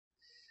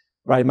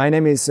Right, my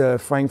name is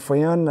Franck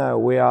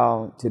Freon. We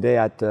are today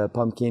at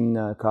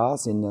Pumpkin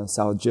Cars in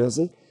South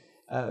Jersey.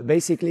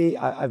 Basically,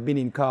 I've been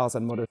in cars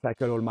and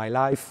motorcycles all my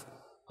life.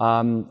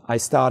 I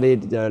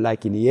started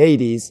like in the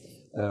 80s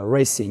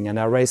racing, and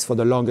I raced for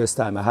the longest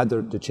time. I had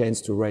the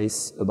chance to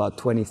race about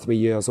 23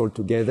 years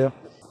altogether.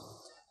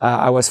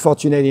 I was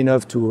fortunate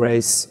enough to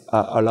race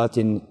a lot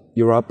in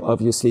Europe,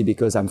 obviously,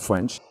 because I'm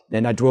French.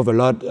 Then I drove a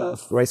lot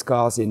of race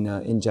cars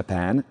in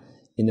Japan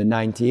in the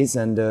 90s,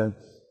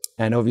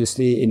 and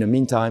obviously, in the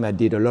meantime, I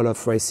did a lot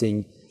of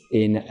racing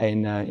in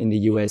the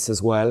US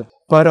as well.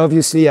 But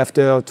obviously,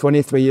 after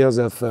 23 years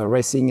of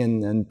racing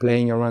and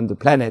playing around the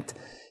planet,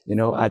 you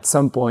know, at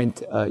some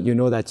point, you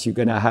know that you're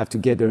gonna have to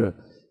get a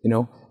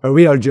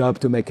real job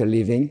to make a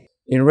living.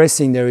 In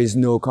racing, there is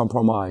no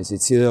compromise.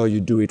 It's either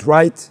you do it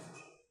right,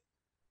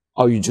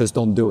 or you just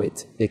don't do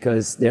it,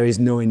 because there is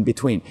no in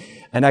between.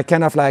 And I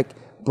kind of like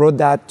brought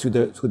that to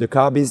the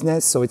car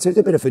business. So it's a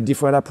little bit of a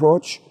different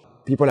approach.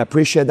 People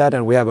appreciate that,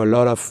 and we have a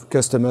lot of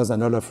customers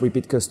and a lot of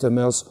repeat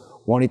customers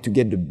wanting to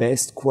get the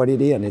best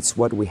quality, and it's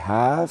what we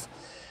have.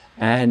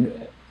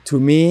 And to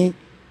me,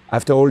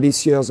 after all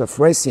these years of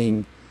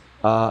racing,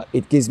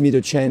 it gives me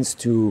the chance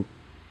to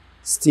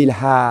still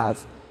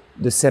have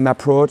the same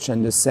approach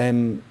and the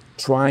same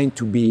trying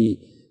to be,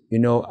 you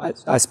know,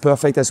 as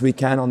perfect as we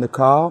can on the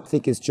car. I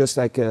think it's just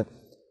like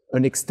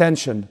an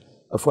extension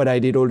of what I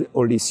did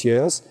all these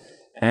years.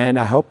 And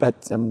I hope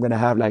that I'm going to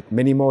have like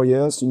many more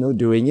years, you know,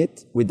 doing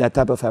it with that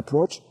type of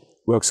approach.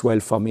 Works well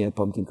for me at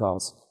Pumpkin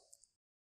Cars.